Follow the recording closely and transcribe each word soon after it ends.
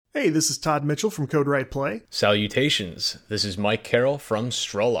Hey, this is Todd Mitchell from Code Right Play. Salutations, this is Mike Carroll from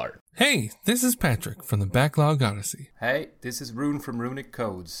Stroll Art. Hey, this is Patrick from the Backlog Odyssey. Hey, this is Rune from Runic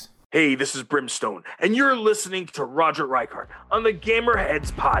Codes. Hey, this is Brimstone, and you're listening to Roger Reichart on the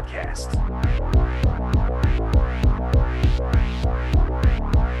Gamerheads Podcast.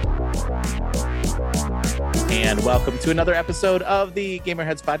 And welcome to another episode of the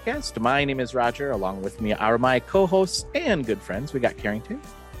Gamerheads Podcast. My name is Roger. Along with me are my co-hosts and good friends. We got Carrington.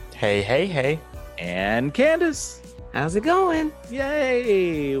 Hey. And Candace. How's it going?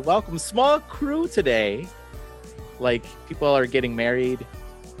 Yay! Welcome. Small crew today. Like, people are getting married.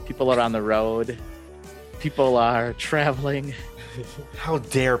 People are on the road. People are traveling. How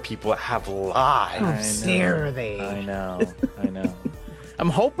dare people have lives? How dare they? I know. I'm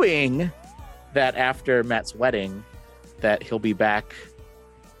hoping that after Matt's wedding, that he'll be back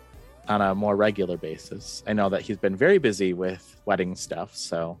on a more regular basis. I know that he's been very busy with wedding stuff,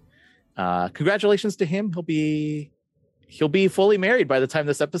 so congratulations to him. He'll be fully married by the time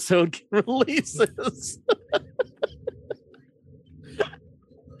this episode releases.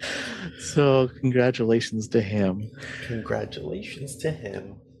 So congratulations to him.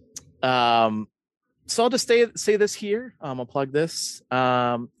 So I'll just say this here. I'll plug this.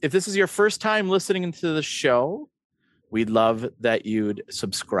 If this is your first time listening to the show, we'd love that you'd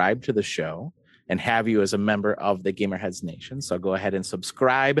subscribe to the show and have you as a member of the Gamerheads Nation. So go ahead and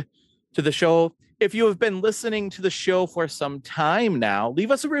subscribe to the show. If you have been listening to the show for some time now, leave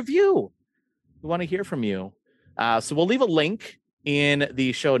us a review. We want to hear from you. So we'll leave a link in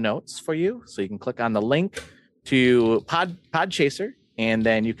the show notes for you. So you can click on the link to Podchaser, and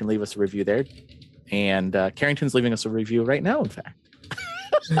then you can leave us a review there. And Carrington's leaving us a review right now, in fact.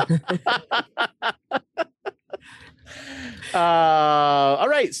 All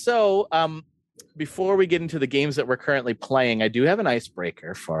right. So before we get into the games that we're currently playing, I do have an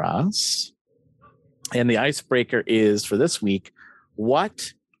icebreaker for us. And the icebreaker is for this week,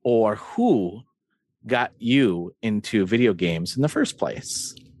 what or who got you into video games in the first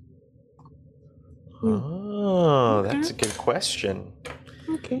place? Oh, that's a good question.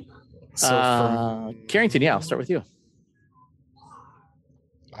 Okay. So Carrington, I'll start with you.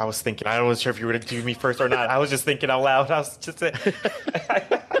 I was thinking, I wasn't sure if you were going to do me first or not. I was just thinking out loud. I was just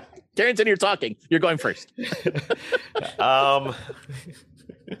Carrington, you're talking. You're going first.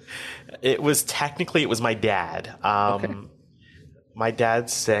 It was my dad. Okay. My dad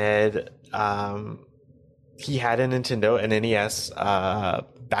said he had a Nintendo, an NES,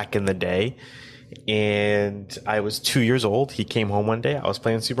 back in the day. And I was 2 years old. He came home one day. I was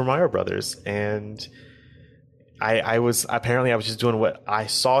playing Super Mario Brothers, and I was just doing what I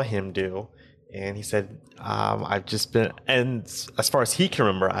saw him do. And he said, I've just been, and as far as he can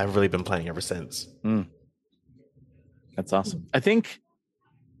remember, I've really been playing ever since. That's awesome. I think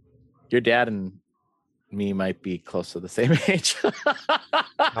your dad and me might be close to the same age.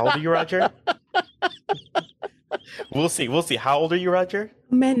 How old are you, Roger? We'll see. How old are you, Roger?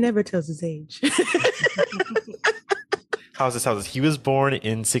 Man never tells his age. How's this? He was born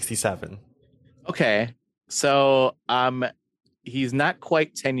in 1967. Okay. So he's not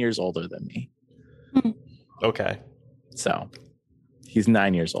quite 10 years older than me. Okay. So he's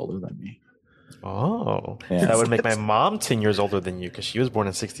 9 years older than me. Oh. Yeah. That would make my mom 10 years older than you because she was born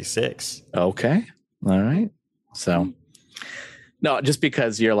in 1966. Okay. All right. So no, just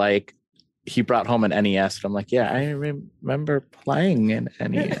because you're like, he brought home an NES, and I'm like, yeah, I remember playing an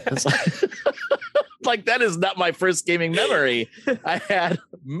NES. Like, that is not my first gaming memory. I had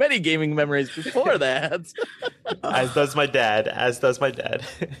many gaming memories before that. As does my dad.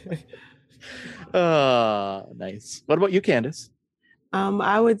 Nice. What about you, Candace?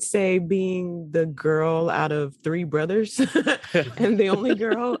 I would say being the girl out of three brothers and the only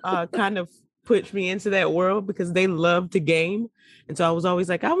girl kind of pushed me into that world because they love to game. And so I was always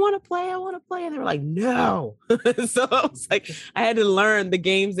like, I want to play. And they were like, no. So I was like, I had to learn the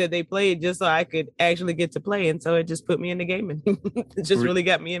games that they played just so I could actually get to play. And so it just put me into gaming. It just really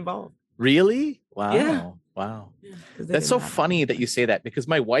got me involved. Really? Wow. Yeah. Wow. Yeah, that's so funny that you say that, because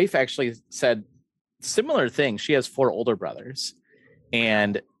my wife actually said similar thing. She has 4 older brothers,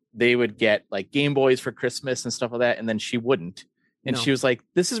 and they would get like Game Boys for Christmas and stuff like that. And then she wouldn't. And she was like,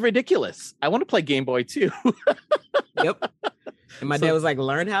 this is ridiculous. I want to play Game Boy too. Yep. And my dad was like,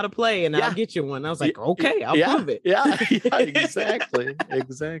 learn how to play and I'll get you one. I was like, okay, I'll prove it. Yeah, exactly.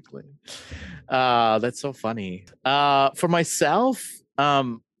 That's so funny. For myself,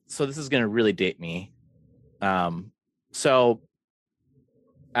 so this is going to really date me. So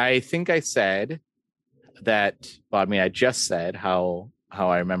I think I said that, well, I mean, I just said how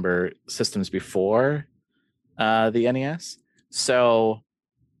I remember systems before the NES. So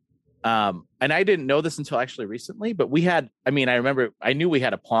And I didn't know this until actually recently, but I knew we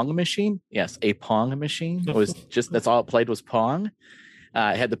had a Pong machine. Yes, a Pong machine. It was just, that's all it played was Pong.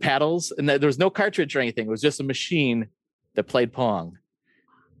 It had the paddles, and there was no cartridge or anything. It was just a machine that played Pong.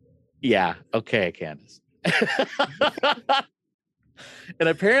 Yeah. Okay, Candace. And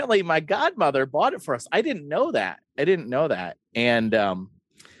apparently my godmother bought it for us. I didn't know that. And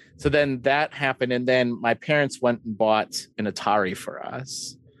so then that happened. And then my parents went and bought an Atari for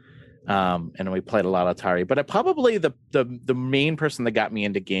us. And we played a lot of Atari. But probably the main person that got me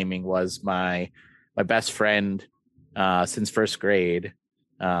into gaming was my best friend since first grade.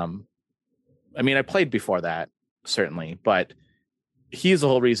 I played before that, certainly, but he's the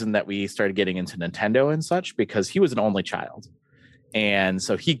whole reason that we started getting into Nintendo and such, because he was an only child. And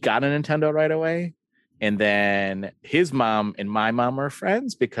so he got a Nintendo right away. And then his mom and my mom were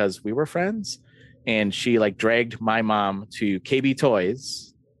friends because we were friends. And she dragged my mom to KB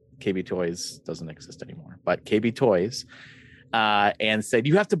Toys. KB Toys doesn't exist anymore, but KB Toys, and said,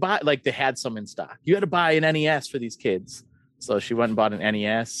 you have to buy, they had some in stock. You had to buy an NES for these kids. So she went and bought an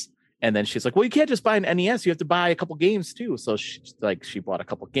NES. And then she's like, well, you can't just buy an NES. You have to buy a couple games too. So she bought a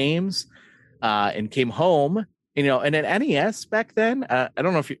couple games and came home. And an NES back then, I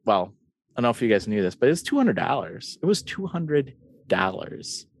don't know if you guys knew this, but it was $200. It was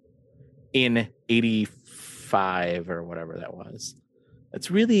 $200 in 85 or whatever that was. It's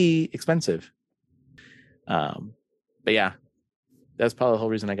really expensive. But yeah, that's probably the whole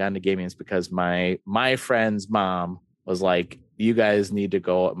reason I got into gaming, is because my friend's mom was like, you guys need to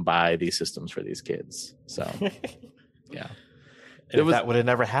go and buy these systems for these kids. So yeah. If that would have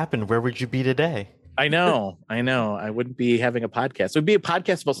never happened, where would you be today? I know. I wouldn't be having a podcast. It would be a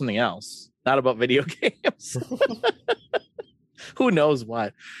podcast about something else, not about video games. Who knows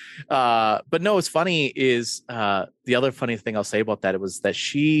what? But no, what's funny is the other funny thing I'll say about that, it was that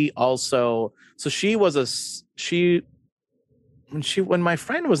she also, so she was when my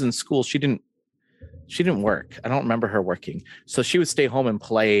friend was in school, she didn't work. I don't remember her working. So she would stay home and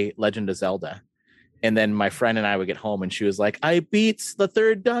play Legend of Zelda. And then my friend and I would get home and she was like, I beat the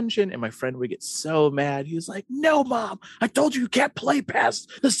 3rd dungeon. And my friend would get so mad. He was like, no, Mom, I told you can't play past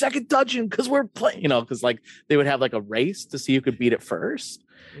the 2nd dungeon because we're playing, because they would have a race to see who could beat it first.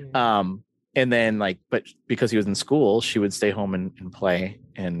 Mm-hmm. And then but because he was in school, she would stay home and play.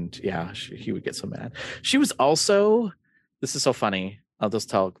 And yeah, he would get so mad. She was also, this is so funny, I'll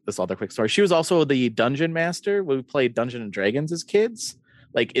just tell this other quick story. She was also the dungeon master when we played Dungeons and Dragons as kids.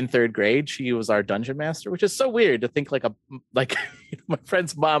 In 3rd grade, she was our dungeon master, which is so weird to think my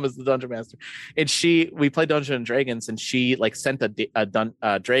friend's mom is the dungeon master. And we played Dungeons and Dragons, and she sent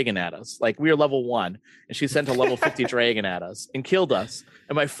a dragon at us. We were level 1, and she sent a level 50 dragon at us and killed us.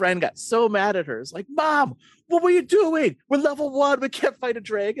 And my friend got so mad at her. It's like, Mom, what were you doing? We're level 1. We can't fight a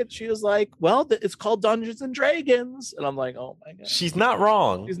dragon. She was like, well, it's called Dungeons and Dragons. And I'm like, oh my God. She's not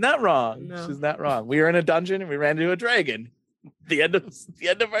wrong. She's not wrong. No. She's not wrong. We were in a dungeon and we ran into a dragon. The end of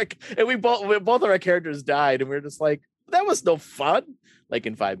our, and both of our characters died, and we were just like, that was no fun.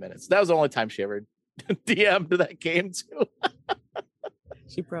 In 5 minutes. That was the only time she ever DM'd that game too.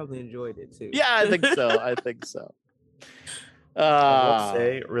 She probably enjoyed it too. Yeah, I think so. I will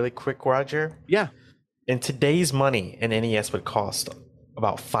say really quick, Roger. Yeah. In today's money, an NES would cost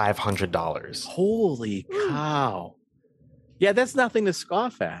about $500. Holy cow. Yeah, that's nothing to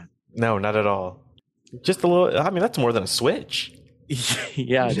scoff at. No, not at all. Just a little. I mean, that's more than a Switch.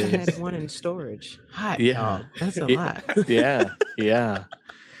 Yeah, it I is. had one in storage. Hot. Yeah. Dog. That's a lot. Yeah.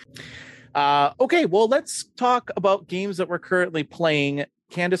 Okay, well, let's talk about games that we're currently playing.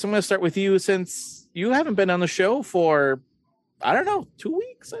 Candace, I'm going to start with you, since you haven't been on the show for, I don't know, 2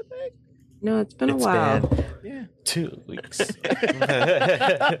 weeks, I think. No, it's been a while. Yeah. 2 weeks. I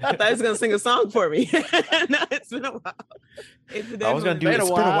thought he was going to sing a song for me. No, it's been a while. I was going to do It's been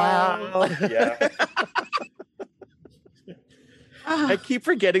a while. Yeah. I keep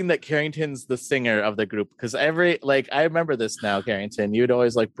forgetting that Carrington's the singer of the group, because I remember this now, Carrington. You'd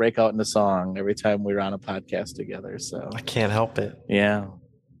always break out in a song every time we were on a podcast together. So I can't help it. Yeah.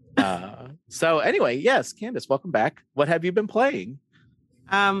 So anyway, yes, Candace, welcome back. What have you been playing?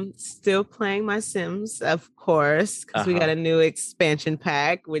 Still playing my Sims, of course, because we got a new expansion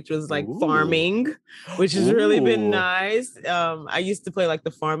pack, which was farming, which has really been nice. I used to play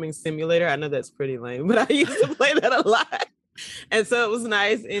the farming simulator. I know that's pretty lame, but I used to play that a lot. And so it was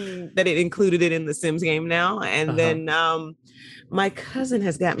nice in that it included it in the Sims game now. And then my cousin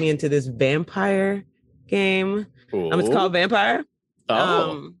has got me into this vampire game. It's called Vampire.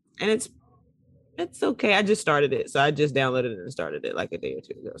 And it's okay. I just started it. So I just downloaded it and started it a day or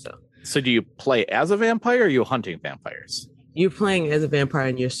two ago. So do you play as a vampire, or are you hunting vampires? You're playing as a vampire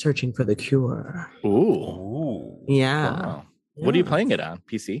and you're searching for the cure. Ooh. Yeah. Wow. What are you Yeah. playing it on?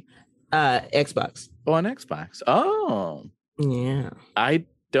 PC? Xbox. Oh, on Xbox. Oh. Yeah. I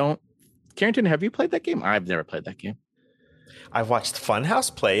don't. Carrington, have you played that game? I've never played that game. I've watched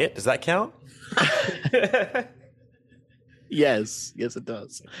Funhouse play it. Does that count? Yes, it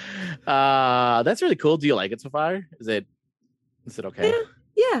does. That's really cool. Do you like it so far? Is it okay?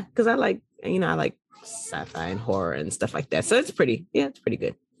 Yeah, because I like sci-fi and horror and stuff like that. So it's pretty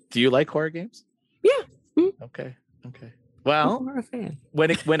good. Do you like horror games? Yeah. Okay. Well, I'm a fan.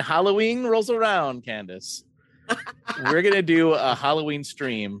 when Halloween rolls around, Candace, we're gonna do a Halloween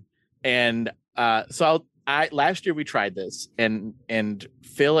stream, and last year we tried this, and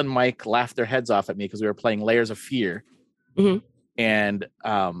Phil and Mike laughed their heads off at me because we were playing Layers of Fear, and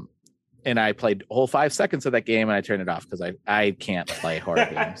I played a whole 5 seconds of that game and I turned it off because I can't play horror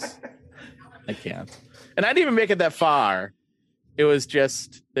games. I can't, and I didn't even make it that far. It was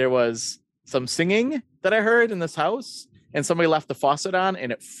just there was some singing that I heard in this house, and somebody left the faucet on,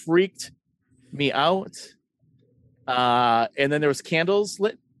 and it freaked me out. And then there was candles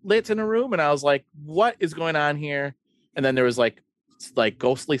lit in a room, and I was like, "What is going on here?" And then there was like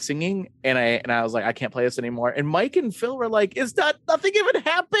ghostly singing, and I was like, "I can't play this anymore." And Mike and Phil were like, nothing even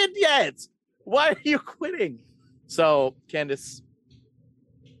happened yet. Why are you quitting?" So, Candace,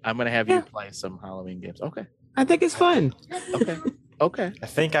 I'm gonna have you play some Halloween games. Okay. I think it's fun. Okay. I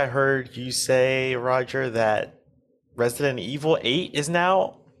think I heard you say, Roger, that Resident Evil 8 is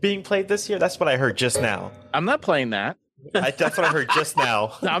now being played this year. That's what I heard just now. I'm not playing that. That's what I heard just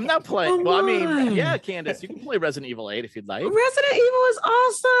now. No, I'm not playing. Come Well, I mean, on. yeah, Candace, you can play Resident Evil 8 if you'd like. Resident Evil is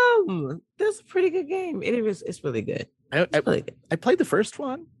awesome. That's a pretty good game. It's really good. It's really good. I played the first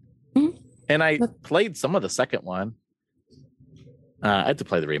one, and I played some of the second one. I had to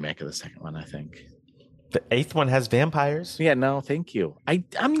play the remake of the second one, I think. The 8th one has vampires. Yeah, no, thank you.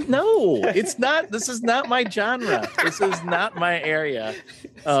 No, it's not. This is not my genre. This is not my area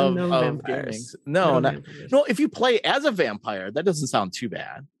of gaming. vampires. No. Vampires. No, if you play as a vampire, that doesn't sound too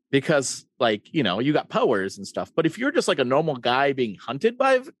bad because, you got powers and stuff. But if you're just like a normal guy being hunted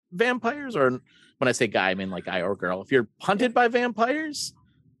by vampires, or when I say guy, I mean like guy or girl. If you're hunted by vampires,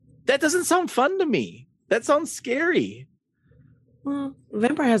 that doesn't sound fun to me. That sounds scary. Well,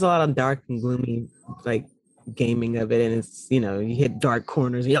 Vampire has a lot of dark and gloomy gaming of it, and it's you hit dark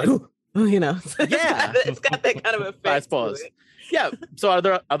corners and you're like, oh, Yeah. it's got that kind of effect. I suppose. to it. Yeah. So are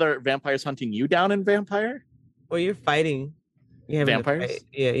there other vampires hunting you down in Vampire? Well, you're fighting. You have Vampires?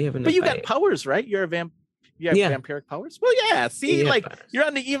 Yeah, you have. But you got powers, right? You're a you have vampiric powers. Well, yeah. See, powers. you're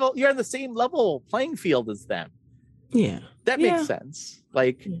on you're on the same level playing field as them. Yeah, That makes sense.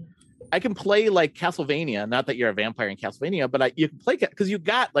 I can play like Castlevania. Not that you're a vampire in Castlevania, but you can play because you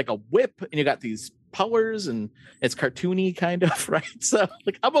got like a whip and you got these powers and it's cartoony kind of, right? So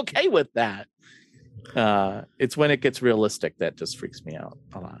I'm okay with that. It's when it gets realistic that just freaks me out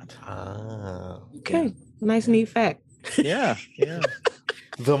a lot. Okay, nice neat fact. Yeah.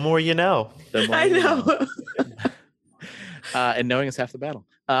 The more you know. The more I you know. And knowing is half the battle.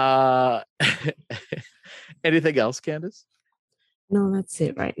 Anything else, Candace? No, that's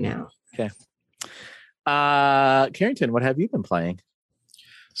it right now. Okay. Carrington, what have you been playing?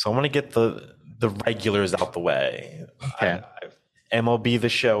 So I'm going to get the regulars out the way. Okay. MLB The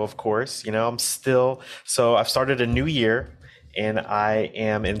Show, of course. I've started a new year, and I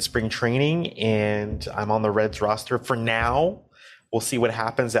am in spring training, and I'm on the Reds roster for now. We'll see what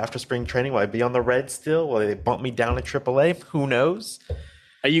happens after spring training. Will I be on the Reds still? Will they bump me down to AAA? Who knows?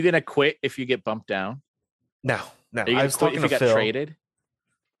 Are you going to quit if you get bumped down? No. Are you I was quit talking if you to got Phil. traded?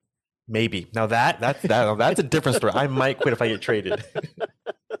 Maybe. Now that's a different story. I might quit if I get traded.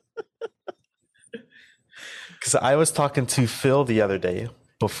 Because I was talking to Phil the other day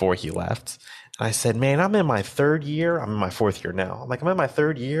before he left. And I said, man, I'm in my third year. I'm in my fourth year now. I'm in my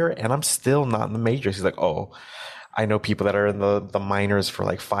third year and I'm still not in the majors. He's like, oh, I know people that are in the minors for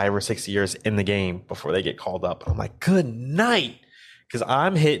like 5 or 6 years in the game before they get called up. And I'm like, good night. Because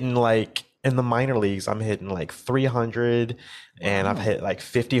I'm hitting in the minor leagues, I'm hitting 300 and I've hit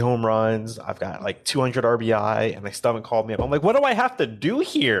 50 home runs. I've got 200 RBI and they still haven't called me up. I'm like, what do I have to do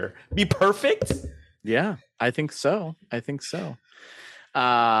here? Be perfect? Yeah, I think so.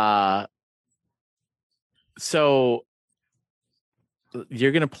 So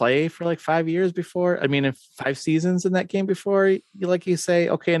you're going to play for 5 years before? I mean, if 5 seasons in that game before you say,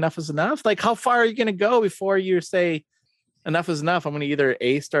 okay, enough is enough. How far are you going to go before you say, enough is enough? I'm going to either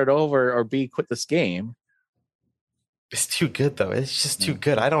A, start over, or B, quit this game. It's too good though. It's just too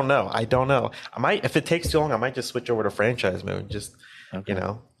good. I don't know. I might, if it takes too long, I might just switch over to franchise mode. Just,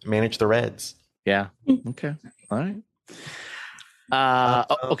 manage the Reds. Yeah. Okay. All right.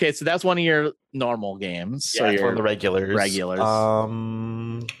 Okay, so that's one of your normal games. So Yeah, it's your one of the regulars.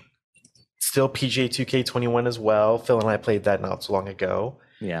 Still PGA 2K21 as well. Phil and I played that not so long ago.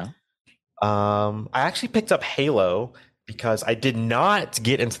 Yeah. I actually picked up Halo because I did not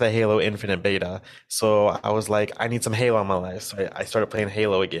get into the Halo Infinite beta. So I was like, I need some Halo in my life. So I started playing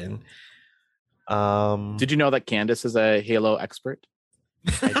Halo again. Did you know that Candace is a Halo expert?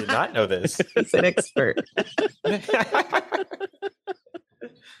 I did not know this. He's an expert.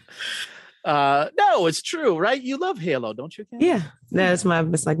 No, it's true, right? You love Halo, don't you, Candace? Yeah,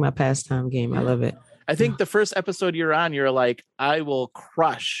 it's like my pastime game. I love it. I think the first episode you're on, you're like, I will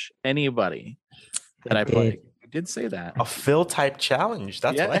crush anybody that I play. You did say that. A Phil type challenge.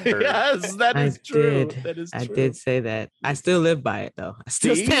 That's what I heard. Yes, that is true. Did. That is true. I did say that. I still live by it though. I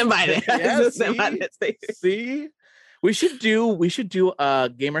still See? stand by that. I Yeah, still stand by that statement. See? We should do a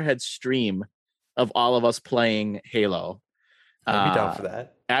Gamerhead stream of all of us playing Halo. I'd be down for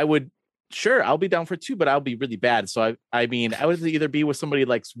that. I'll be down for it too, but I'll be really bad. So I mean, I would either be with somebody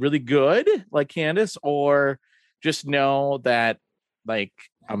like really good, like Candace, or just know that like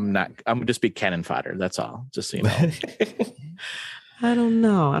I'm just be cannon fodder. That's all. Just so you know. I don't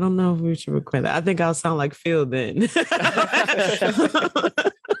know. I don't know if we should record that. I think I'll sound like Phil then.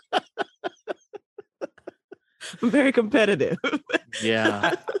 I'm very competitive.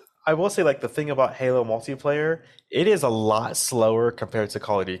 Yeah. I will say, like, the thing about Halo multiplayer, it is a lot slower compared to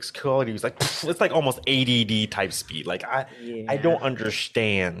Call of Duty. 'Cause Call of Duty is like, it's like almost ADD type speed. Like, I don't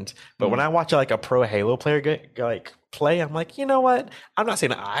understand. But when I watch like a pro Halo player play, I'm like, you know what? I'm not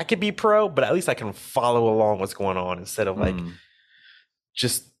saying I could be pro, but at least I can follow along what's going on instead of like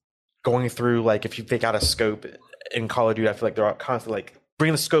just going through, like, if you pick out a scope in Call of Duty, I feel like they're constantly like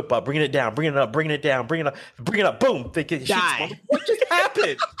bringing the scope up, bringing it down, bringing it up, bringing it down, bringing it up, boom. They get Die. what just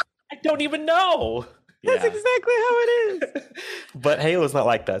happened? I don't even know. That's exactly how it is. But Halo's not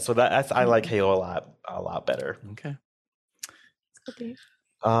like that. So I like Halo a lot better. Okay. Okay.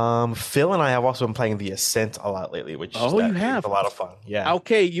 Phil and I have also been playing The Ascent a lot lately, which you have a lot of fun. Yeah.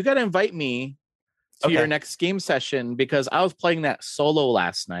 Okay, you got to invite me to your next game session because I was playing that solo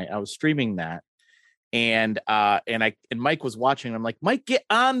last night. I was streaming that, and Mike was watching. I'm like, Mike, get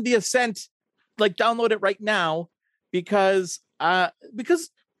on The Ascent, like download it right now, because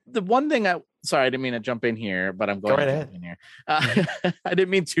the one thing sorry, I didn't mean to jump in here, but I'm going Go right to ahead. jump in here. I didn't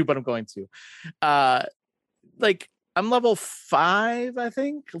mean to, but I'm going to. Like, I'm level 5, I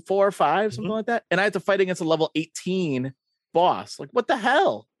think 4 or 5, something like that, and I have to fight against a level 18 boss. Like, what the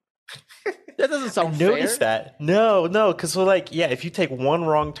hell? That doesn't sound fair. Notice that? No, because if you take one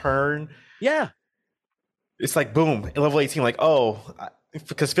wrong turn, it's like boom, level 18. Like,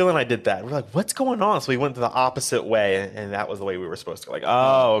 because Phil and I did that. We're like, what's going on? So we went the opposite way, and that was the way we were supposed to go. Like,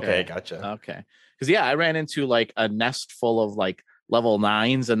 okay, gotcha. Okay, because I ran into like a nest full of like level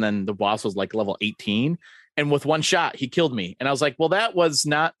 9s, and then the boss was like level 18. And with one shot, he killed me. And I was like, well, that was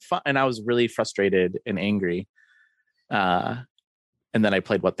not fun. And I was really frustrated and angry. And then I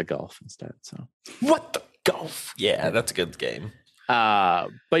played What the Golf instead. So What the Golf? Yeah, that's a good game. But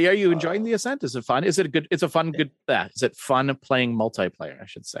are you enjoying The Ascent? Is it fun? Is it is it fun playing multiplayer, I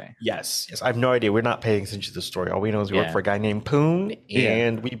should say? Yes. I have no idea. We're not paying attention to the story. All we know is we work for a guy named Poon,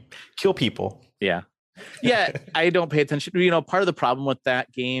 and we kill people. Yeah. Yeah, I don't pay attention. Part of the problem with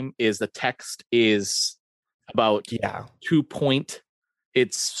that game is the text is about 2 point.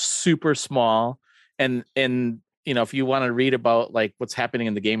 It's super small, and if you want to read about like what's happening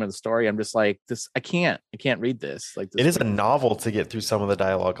in the game or the story, I'm just like, this I can't read this. Like, this it is a novel to get through some of the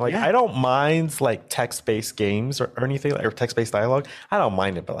dialogue. Like, I don't mind like text-based games or anything, or text-based dialogue. I don't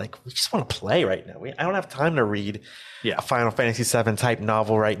mind it, but like, we just want to play right now. I don't have time to read a Final Fantasy VII type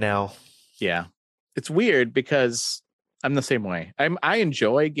novel right now. Yeah, it's weird because I'm the same way. I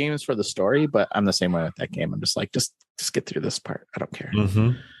enjoy games for the story, but I'm the same way with that game. I'm just like, just get through this part. I don't care.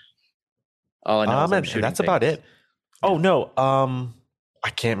 Mm-hmm. All I know is I'm and that's about it. Oh no, I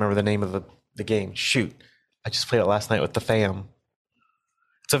can't remember the name of the game. Shoot, I just played it last night with the fam.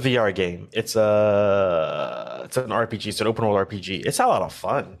 It's a VR game. It's an RPG. It's an open world RPG. It's a lot of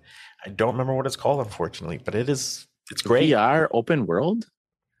fun. I don't remember what it's called, unfortunately, but it's great. VR open world.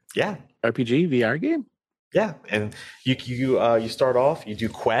 Yeah. RPG VR game. Yeah, and you start off, you do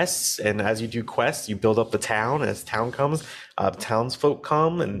quests, and as you do quests, you build up the town. As town comes, townsfolk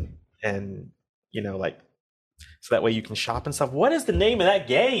come, and so that way you can shop and stuff. What is the name of that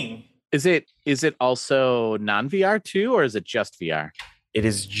game? Is it also non-VR too, or is it just VR? It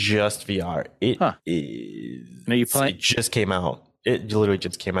is just VR. It is. Are you playing? It just came out. It literally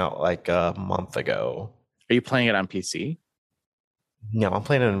just came out like a month ago. Are you playing it on PC? No, I'm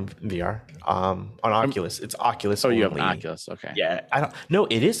playing it in VR. On Oculus. It's Oculus. Oh, you have only. an Oculus. Okay. Yeah, I don't. No,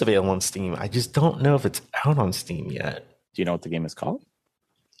 it is available on Steam. I just don't know if it's out on Steam yet. Do you know what the game is called?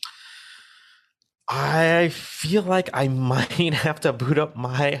 I feel like I might have to boot up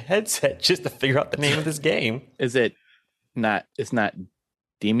my headset just to figure out the name of this game. Is it not? It's not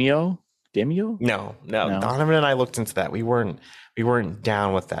Demio. Demio? No. No. Donovan and I looked into that. We weren't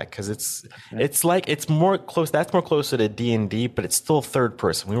down with that because it's more close. That's more closer to D&D, but it's still third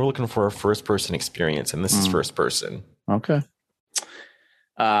person. We were looking for a first person experience, and this is first person. Okay.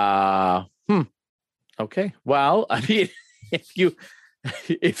 Okay. Well, I mean,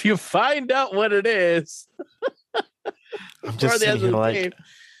 if you find out what it is, I'm just sitting here like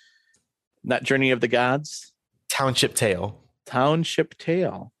not Journey of the Gods. Township Tale. Township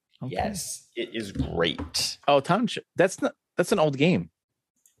Tale. Okay. Yes, it is great. Oh, Township. That's an old game.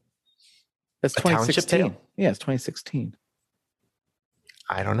 That's A Township 2016. Tale? Yeah, it's 2016.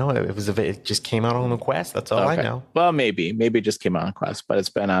 I don't know. It just came out on the Quest. That's all I know. Well, maybe it just came out on Quest, but it's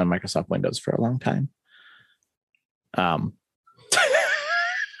been on Microsoft Windows for a long time. I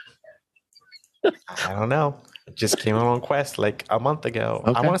don't know. It just came out on Quest like a month ago.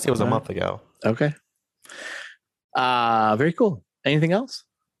 Okay. I want to say it was a month ago. Okay. Very cool. Anything else?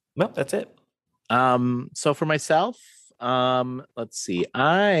 Nope, that's it. So for myself, let's see.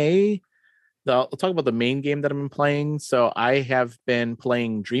 I'll talk about the main game that I'm playing. So I have been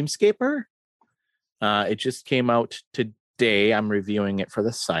playing Dreamscaper. It just came out today. I'm reviewing it for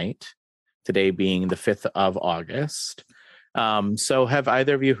the site. Today being the 5th of August. So have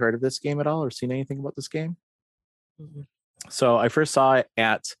either of you heard of this game at all or seen anything about this game? Mm-hmm. So I first saw it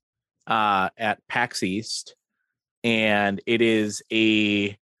at PAX East, and it is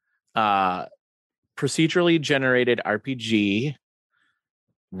a procedurally generated RPG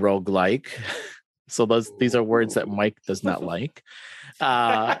roguelike. So these are words that Mike does not like.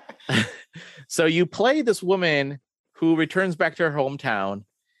 So you play this woman who returns back to her hometown,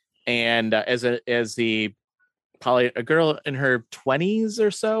 and probably a girl in her 20s or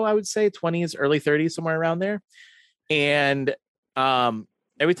so, I would say 20s, early 30s, somewhere around there. And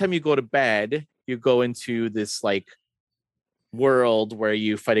every time you go to bed, you go into this like world where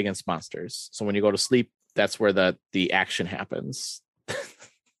you fight against monsters. So when you go to sleep, that's where the action happens.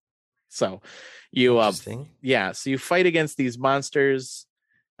 So you so you fight against these monsters.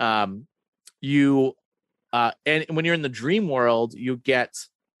 And when you're in the dream world, you get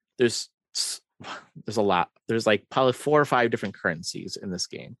there's a lot. There's like probably 4 or 5 different currencies in this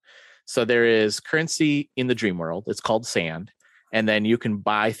game. So there is currency in the dream world. It's called sand. And then you can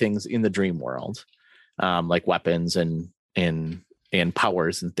buy things in the dream world, like weapons and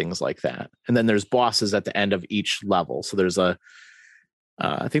powers and things like that. And then there's bosses at the end of each level. So there's I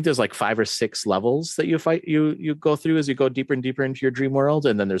think there's like 5 or 6 levels that you go through as you go deeper and deeper into your dream world.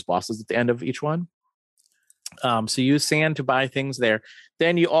 And then there's bosses at the end of each one. So you use sand to buy things there.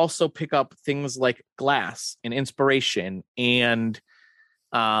 Then you also pick up things like glass and inspiration and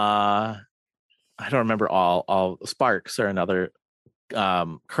I don't remember all sparks or another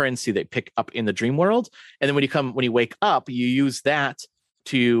currency they pick up in the dream world. And then when you wake up, you use that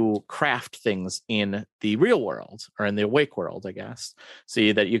to craft things in the real world or in the awake world, I guess.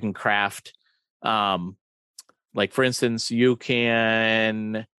 So that you can craft, like for instance, you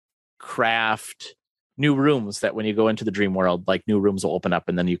can craft new rooms that when you go into the dream world, like new rooms will open up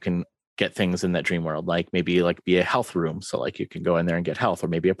and then you can get things in that dream world, like maybe like be a health room. So like you can go in there and get health, or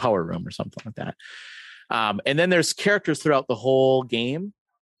maybe a power room or something like that. And then there's characters throughout the whole game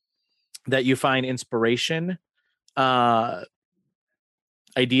that you find inspiration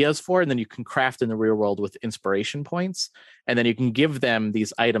ideas for, and then you can craft in the real world with inspiration points. And then you can give them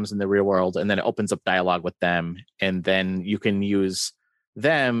these items in the real world, and then it opens up dialogue with them. And then you can use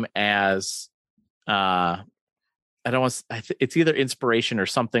them as it's either inspiration or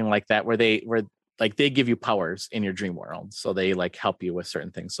something like that, where they give you powers in your dream world. So they like help you with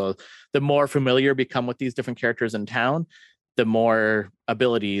certain things. So the more familiar you become with these different characters in town, the more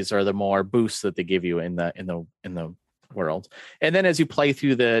abilities or the more boosts that they give you in the world. And then as you play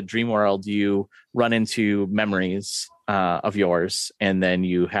through the dream world, you run into memories of yours. And then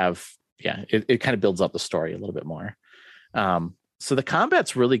you have, it kind of builds up the story a little bit more. So the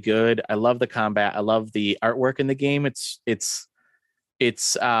combat's really good. I love the combat. I love the artwork in the game. It's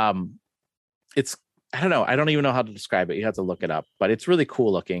I don't know. I don't even know how to describe it. You have to look it up, but it's really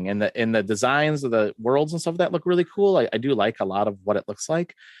cool looking. And the designs of the worlds and stuff that look really cool. I do like a lot of what it looks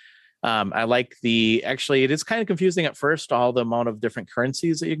like. I like it is kind of confusing at first, all the amount of different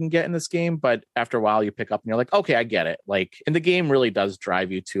currencies that you can get in this game. But after a while you pick up and you're like, okay, I get it. Like, and the game really does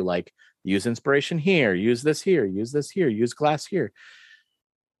drive you to like use inspiration here, use this here, use this here, use glass here.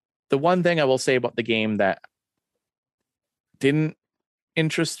 The one thing I will say about the game that didn't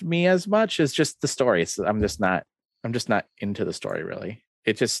interest me as much is just the story. So I'm just not into the story really.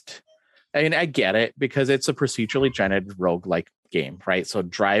 I mean, I get it because it's a procedurally generated roguelike game, right? So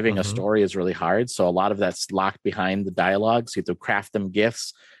driving a story is really hard. So a lot of that's locked behind the dialogue. So you have to craft them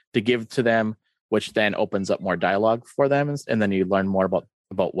gifts to give to them, which then opens up more dialogue for them. And then you learn more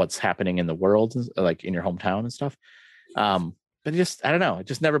about what's happening in the world, like in your hometown and stuff. But I don't know. It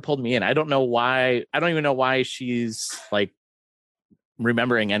just never pulled me in. I don't know why. I don't even know why she's like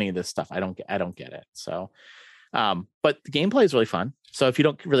remembering any of this stuff. I don't get it. So, but the gameplay is really fun. So if you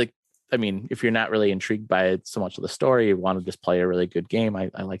don't really, if you're not really intrigued by it so much of the story, you want to just play a really good game. I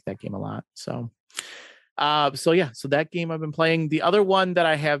like that game a lot. So that game I've been playing. The other one that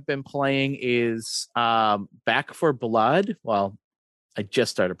I have been playing is Back 4 Blood. Well, I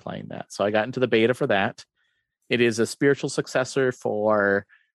just started playing that. So I got into the beta for that. It is a spiritual successor for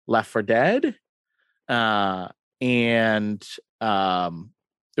Left 4 Dead. And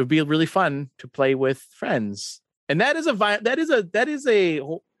it would be really fun to play with friends. And that is a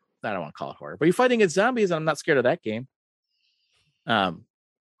I don't want to call it horror, but you're fighting against zombies, and I'm not scared of that game. Are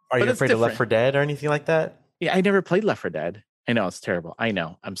you afraid of Left 4 Dead or anything like that? Yeah, I never played Left 4 Dead. I know it's terrible. I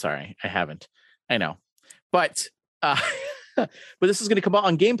know. I'm sorry. I haven't. I know. But but this is going to come out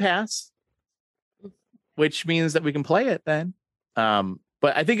on Game Pass, which means that we can play it then. But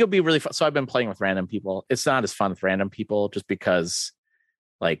I think it'll be really fun. So I've been playing with random people. It's not as fun with random people just because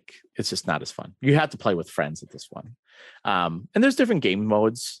it's just not as fun. You have to play with friends at this one. And there's different game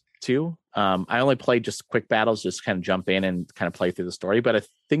modes too. I only played just quick battles, just kind of jump in and kind of play through the story. But I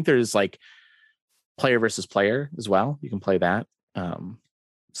think there's like player versus player as well. You can play that. And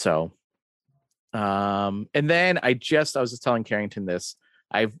then I was just telling Carrington this.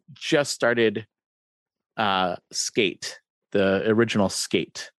 I've just started Skate, the original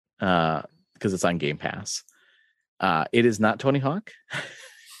Skate, because it's on Game Pass. It is not Tony Hawk.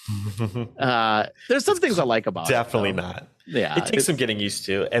 There's some things I like about definitely it. Not. Yeah, it takes some getting used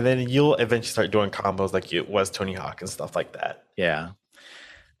to, and then you'll eventually start doing combos like it was Tony Hawk and stuff like that. Yeah.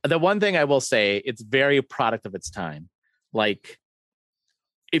 The one thing I will say, it's very a product of its time. Like,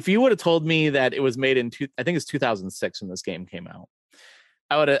 if you would have told me that it was made in I think it's 2006 when this game came out,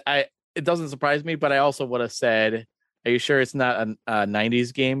 it doesn't surprise me, but I also would have said, are you sure it's not a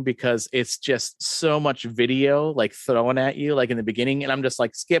 90s game? Because it's just so much video like thrown at you like in the beginning. And I'm just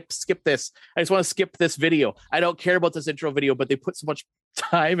like, skip this. I just want to skip this video. I don't care about this intro video, but they put so much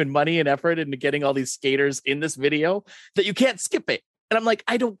time and money and effort into getting all these skaters in this video that you can't skip it. And I'm like,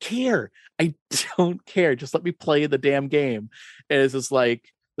 I don't care. Just let me play the damn game. And it's just like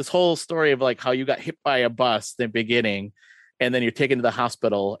this whole story of like how you got hit by a bus in the beginning. And then you're taken to the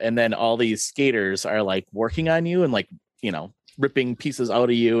hospital, and then all these skaters are like working on you and like, ripping pieces out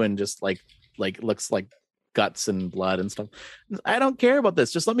of you and just like looks like guts and blood and stuff. I don't care about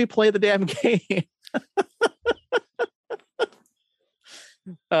this. Just let me play the damn game.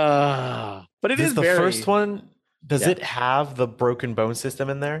 But it is the first one. Does it have the broken bone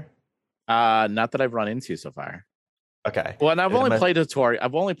system in there? Not that I've run into so far. Okay. Well, and I've only played the tutorial.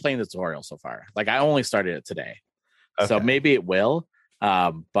 I've only played the tutorial so far. Like I only started it today. Okay. So maybe it will,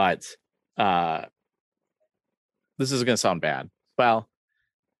 but this is going to sound bad. Well,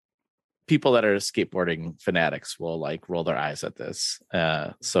 people that are skateboarding fanatics will like roll their eyes at this.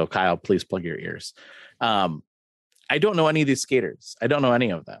 So Kyle, please plug your ears. I don't know any of these skaters. I don't know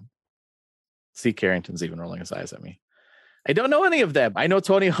any of them. See, Carrington's even rolling his eyes at me. I don't know any of them. I know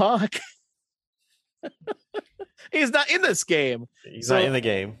Tony Hawk. He's not in this game. He's not in the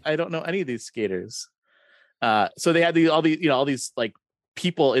game. I don't know any of these skaters. So they had all these like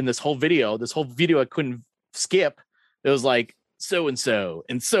people in this whole video I couldn't skip. It was like so and so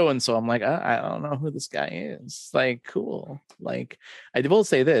and so and so. I'm like, I don't know who this guy is. Like, cool. Like, I will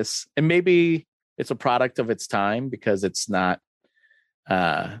say this, and maybe it's a product of its time because it's not.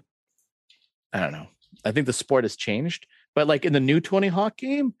 I don't know. I think the sport has changed, but like in the new Tony Hawk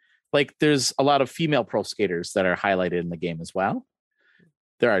game, like there's a lot of female pro skaters that are highlighted in the game as well.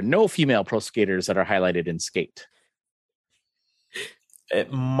 There are no female pro skaters that are highlighted in Skate.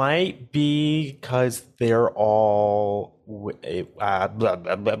 It might be because they're all blah, blah,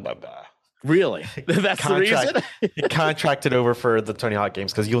 blah, blah, blah. Really? That's the reason? Contracted over for the Tony Hawk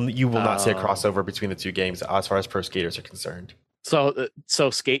games because you will not see a crossover between the two games as far as pro skaters are concerned. So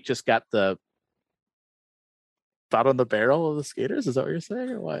Skate just got the thought on the barrel of the skaters? Is that what you're saying,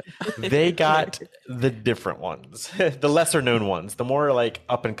 or what? They got the different ones, the lesser known ones, the more like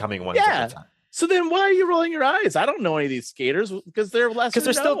up and coming ones. Yeah, So then why are you rolling your eyes? I don't know any of these skaters because they're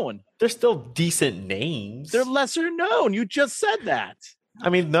lesser known. They're still decent names. They're lesser known. You just said that. I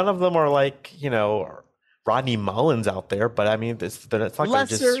mean, none of them are like, Rodney Mullins out there, but I mean, it's not like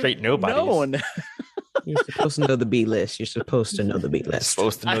they're just straight nobodies. Known. You're supposed to know the B list. You're supposed to know the B list.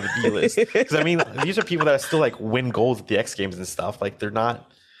 Supposed to know the B list. Because I mean, these are people that still like win gold at the X Games and stuff. Like they're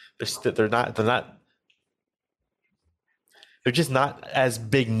just not as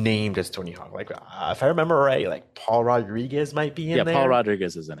big named as Tony Hawk. Like if I remember right, like Paul Rodriguez might be in there. Yeah, Paul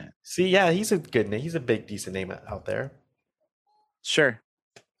Rodriguez is in it. See, yeah, he's a good name. He's a big, decent name out there. Sure.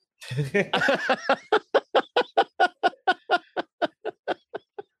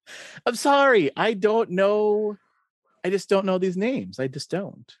 I'm sorry. I don't know. I just don't know these names. I just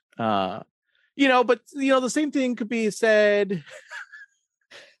don't. But the same thing could be said.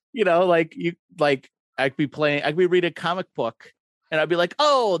 I could be reading a comic book and I'd be like,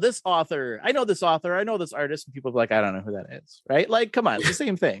 oh, this author, I know this author, I know this artist, and people be like, I don't know who that is, right? Like, come on, it's the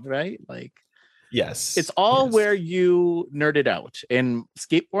same thing, right? Like, yes, it's all where you nerded out, and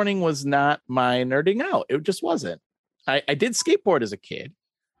skateboarding was not my nerding out. It just wasn't. I did skateboard as a kid.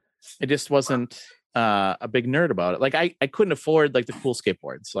 I just wasn't a big nerd about it. Like I couldn't afford like the cool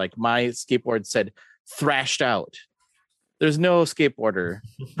skateboards. Like my skateboard said thrashed out. There's no skateboarder,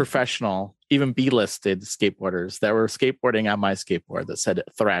 professional, even B-listed skateboarders that were skateboarding on my skateboard that said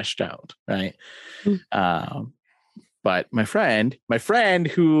thrashed out, right? But my friend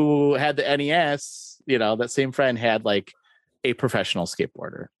who had the NES, that same friend had like a professional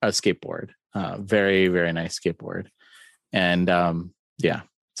skateboard, very, very nice skateboard. And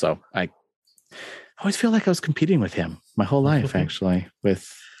so I always feel like I was competing with him my whole life, actually, with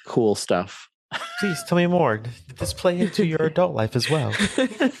cool stuff. Please tell me more. Did this play into your adult life as well?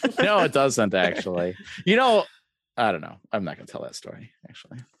 No, it doesn't, actually. I don't know. I'm not going to tell that story,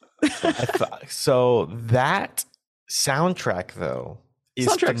 actually. So that soundtrack, though,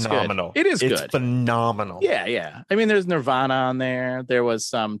 is phenomenal. Good. It is good. It's phenomenal. Yeah. I mean, there's Nirvana on there. There was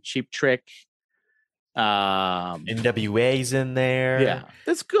some Cheap Trick. NWA's in there. Yeah,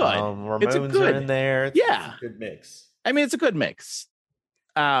 that's good. Ramones are in there. It's a good mix. I mean, it's a good mix.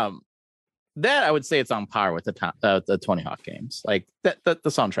 That I would say it's on par with the Tony Hawk games. Like that the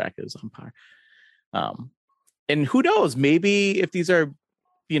soundtrack is on par. And who knows? Maybe if these are,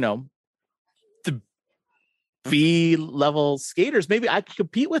 the B level skaters, maybe I could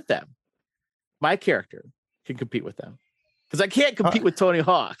compete with them. My character can compete with them because I can't compete with Tony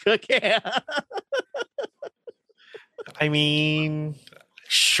Hawk. I can't. I mean,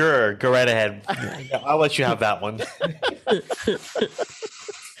 sure, go right ahead. I'll let you have that one.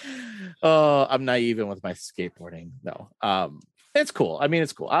 I'm not even with my skateboarding. No, it's cool. I mean,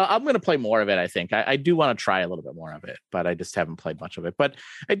 it's cool. I'm going to play more of it. I think I do want to try a little bit more of it, but I just haven't played much of it. But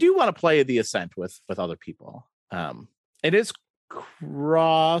I do want to play the Ascent with other people. It is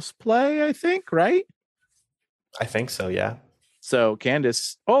cross play, I think, right? I think so. Yeah. So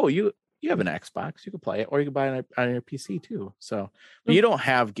Candace, you have an Xbox, you can play it, or you can buy it on your PC too. So, but you don't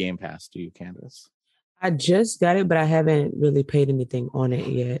have Game Pass, do you, Candace? I just got it, but I haven't really paid anything on it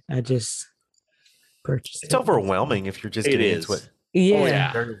yet. I just purchased it. It's overwhelming if you're just getting into it. Yeah. Oh,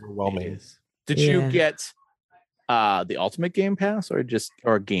 yeah. Very overwhelming. Did you get the Ultimate Game Pass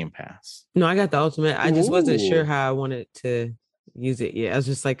or Game Pass? No, I got the Ultimate. I just wasn't sure how I wanted to use it yet. I was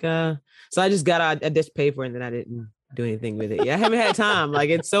just like, so I just I just paid for it and then I didn't do anything with it. Yeah, I haven't had time. Like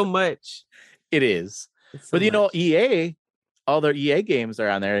it's so much. It is. But EA, all their EA games are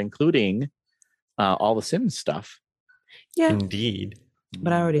on there, including all the Sims stuff. Yeah, indeed.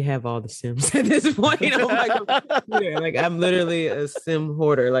 But I already have all the Sims at this point. Like I'm literally a Sim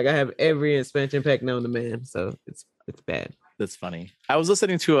hoarder. Like I have every expansion pack known to man. So it's bad. That's funny. I was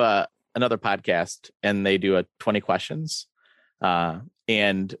listening to another podcast and they do a 20 questions,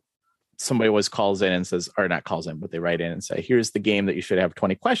 and somebody always calls in and says, or not calls in, but they write in and say, here's the game that you should have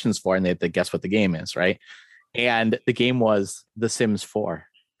 20 questions for. And they have to guess what the game is. Right. And the game was The Sims 4.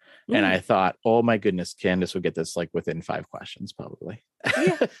 Ooh. And I thought, oh my goodness, Candace would get this like within 5 questions, probably.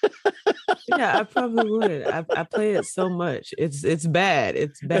 Yeah, I probably would. I play it so much. It's bad.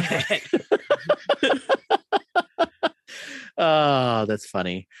 It's bad. Oh, that's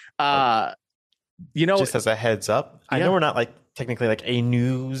funny. Just as a heads up, I know we're not like technically like a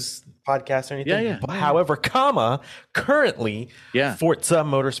news podcast or anything. Yeah. But however, currently, Forza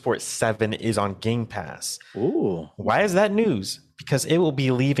Motorsport 7 is on Game Pass. Ooh. Why is that news? Because it will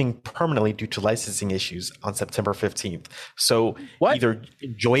be leaving permanently due to licensing issues on September 15th. So either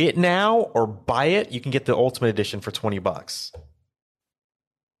enjoy it now or buy it. You can get the Ultimate Edition for $20.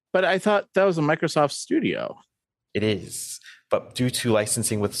 But I thought that was a Microsoft studio. It is. but due to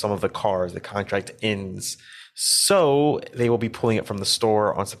licensing with some of the cars, the contract ends. So they will be pulling it from the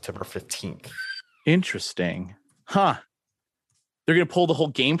store on September 15th. Interesting. Huh. They're going to pull the whole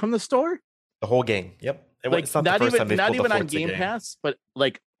game from the store? The whole game. Yep. Like, it's not not the first time even they've pulled the on Forza Game Pass, but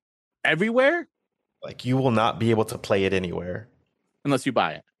like everywhere? Like, you will not be able to play it anywhere. Unless you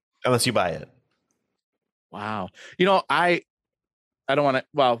buy it. Unless you buy it. Wow. You know, I don't want to.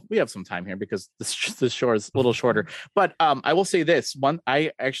 Well, we have some time here because the show is a little shorter. But I will say this: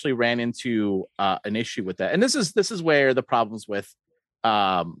 I actually ran into an issue with that, and this is where the problems with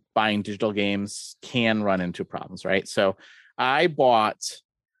buying digital games can run into problems, right? So I bought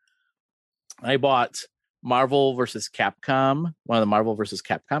Marvel versus Capcom, one of the Marvel versus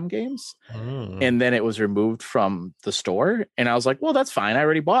Capcom games, and then it was removed from the store, and I was like, well, that's fine. I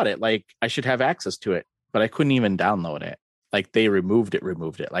already bought it. Like, I should have access to it, but I couldn't even download it. Like, they removed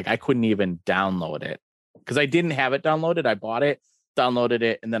it. Like, I couldn't even download it because I didn't have it downloaded. I bought it, downloaded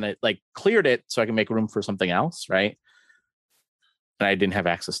it, and then it like cleared it so I can make room for something else, right? And I didn't have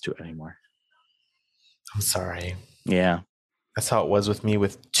access to it anymore. I'm sorry. Yeah. That's how it was with me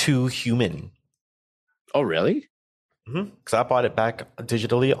with Too Human. Oh, really? Because I bought it back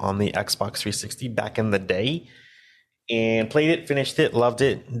digitally on the Xbox 360 back in the day and played it, finished it, loved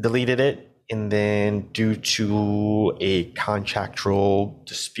it, deleted it. And then due to a contractual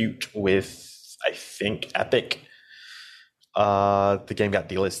dispute with, I think, Epic, the game got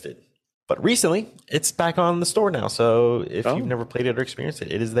delisted. But recently, it's back on the store now. So if you've never played it or experienced it,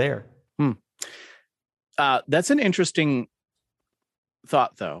 it is there. That's an interesting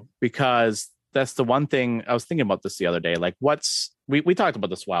thought, though, because that's the one thing I was thinking about this the other day. Like, we talked about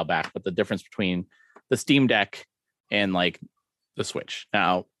this a while back, but the difference between the Steam Deck and like the Switch.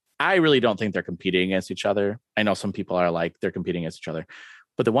 Now, I really don't think they're competing against each other. I know some people are like they're competing against each other.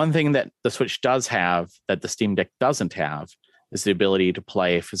 But the one thing that the Switch does have that the Steam Deck doesn't have is the ability to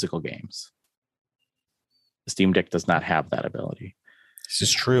play physical games. The Steam Deck does not have that ability. This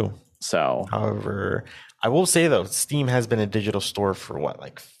is true. So, however, I will say, though, Steam has been a digital store for what,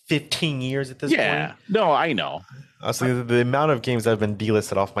 like 15 years at this point? Yeah. No, I know. Honestly, the amount of games that have been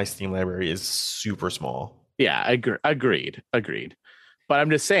delisted off my Steam library is super small. Yeah, agreed. But I'm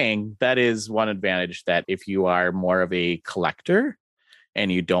just saying that is one advantage, that if you are more of a collector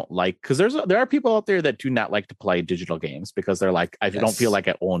and you don't like, because there are people out there that do not like to play digital games because they're like, I don't feel like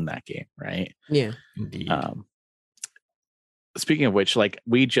I own that game, right? Yeah, indeed. Speaking of which, like,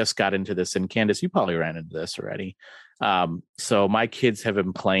 we just got into this, and Candace, you probably ran into this already. So my kids have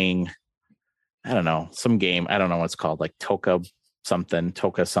been playing, I don't know, some game. I don't know what it's called, like Toka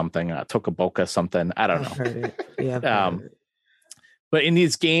Boca something. I don't know. Heard it. Yeah. But in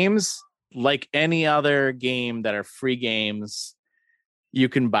these games, like any other game that are free games, you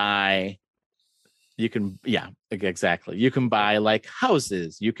can buy like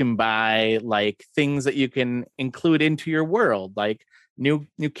houses. You can buy like things that you can include into your world, like new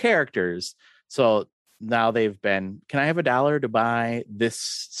characters. So now they've been, can I have $1 to buy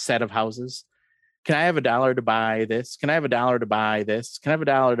this set of houses? Can I have $1 to buy this? Can I have $1 to buy this? Can I have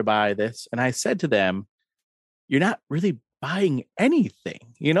 $1 to buy this? And I said to them, you're not really buying anything.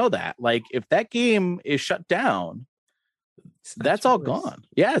 You know that. Like, if that game is shut down, that's all gone.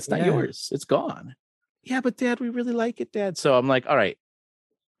 Yeah, it's not yours. It's gone. Yeah, but Dad, we really like it, Dad. So I'm like, all right,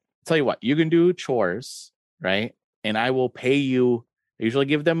 tell you what, you can do chores, right? And I will pay you. I usually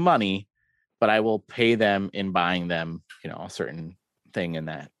give them money, but I will pay them in buying them, a certain thing in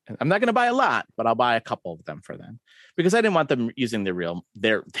that. I'm not going to buy a lot, but I'll buy a couple of them for them, because I didn't want them using their real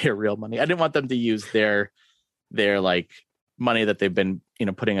money. I didn't want them to use their like money that they've been,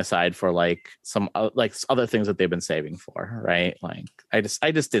 putting aside for like some like other things that they've been saving for, right? Like, I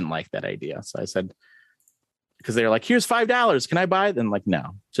just didn't like that idea. So I said, because they're like, here's $5. Can I buy it? And like,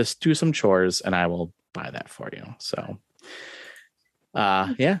 no, just do some chores and I will buy that for you. So,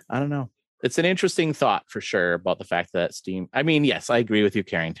 yeah, I don't know. It's an interesting thought for sure about the fact that Steam, I mean, yes, I agree with you,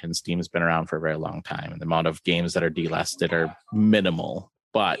 Carrington. Steam has been around for a very long time, and the amount of games that are delisted are minimal,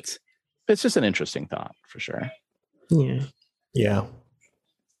 but it's just an interesting thought for sure. Yeah. Yeah.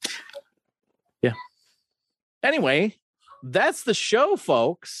 Yeah. Anyway, that's the show,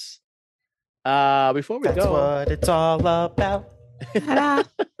 folks. Before we That's go, what it's all about.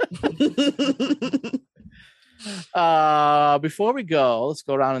 Before we go, let's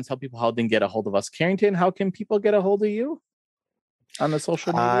go around and tell people how they can get a hold of us. Carrington, how can people get a hold of you on the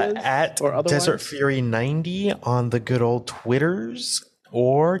social media? At Desert Fury 90 on the good old Twitters,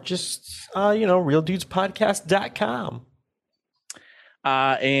 or just realdudespodcast.com.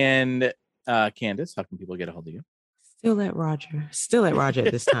 And Candace, how can people get a hold of you? Still at Roger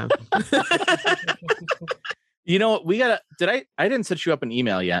at this time. You know what? I didn't set you up an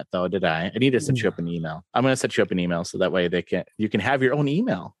email yet, though, did I? I need to set you up an email. I'm going to set you up an email so that way you can have your own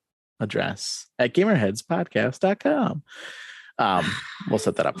email address at gamerheadspodcast.com. We'll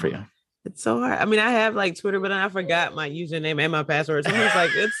set that up for you. It's so hard. I mean, I have like Twitter, but I forgot my username and my password. So it's like,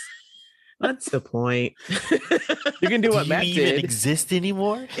 what's the point? You can do what Matt did. Do you even exist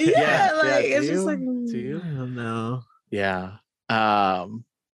anymore? Yeah, like it's do just like you? I don't know. Yeah. Well,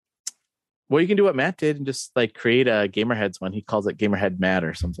 you can do what Matt did and just like create a Gamerheads one. He calls it Gamerhead Matt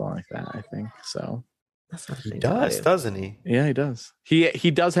or something like that, I think. So That's what He does, doesn't he? yeah, he does.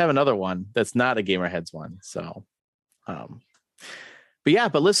 He does have another one that's not a Gamerheads one. So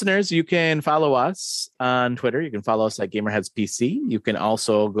but listeners, you can follow us on Twitter. You can follow us at Gamerheads PC. You can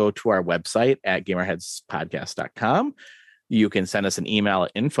also go to our website at gamerheadspodcast.com. You can send us an email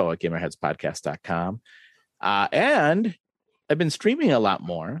at info@gamerheadspodcast.com. And I've been streaming a lot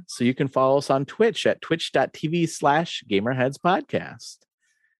more, so you can follow us on Twitch at twitch.tv/gamerheadspodcast.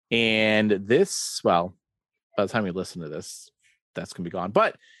 And this, well, by the time you listen to this, that's going to be gone.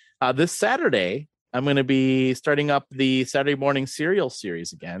 But this Saturday, I'm going to be starting up the Saturday morning serial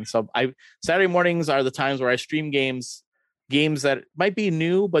series again. So Saturday mornings are the times where I stream games that might be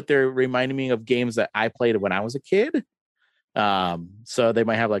new, but they're reminding me of games that I played when I was a kid. So they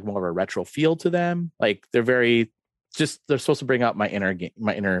might have like more of a retro feel to them. Like they're supposed to bring out my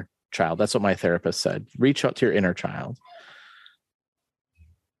inner child. That's what my therapist said. Reach out to your inner child.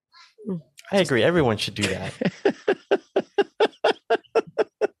 I agree. Everyone should do that.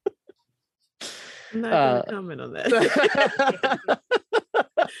 I'm not going to comment on that.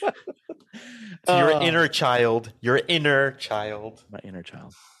 Your inner child. Your inner child. My inner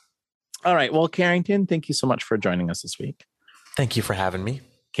child. All right. Well, Carrington, thank you so much for joining us this week. Thank you for having me.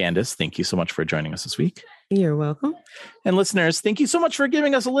 Candace, thank you so much for joining us this week. You're welcome. And listeners, thank you so much for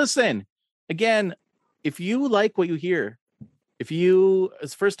giving us a listen. Again, if you like what you hear, it's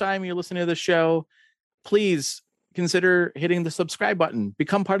the first time you're listening to the show, please consider hitting the subscribe button.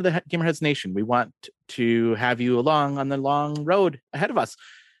 Become part of the Gamerheads Nation. We want to have you along on the long road ahead of us.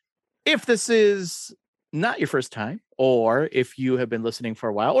 If this is not your first time, or if you have been listening for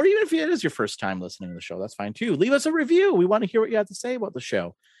a while, or even if it is your first time listening to the show, that's fine too. Leave us a review. We want to hear what you have to say about the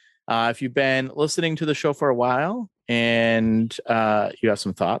show. If you've been listening to the show for a while and you have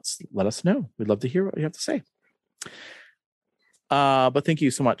some thoughts, let us know. We'd love to hear what you have to say. But thank you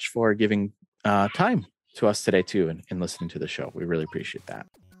so much for giving time to us today too and listening to the show. We really appreciate that.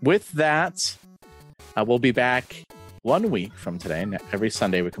 With that, we'll be back 1 week from today. Every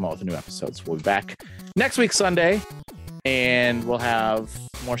Sunday we come out with a new episode. So we'll be back next week Sunday, and we'll have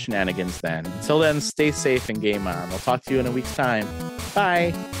more shenanigans then. Until then, stay safe and game on. We'll talk to you in a week's time.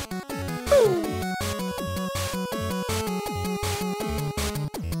 Bye.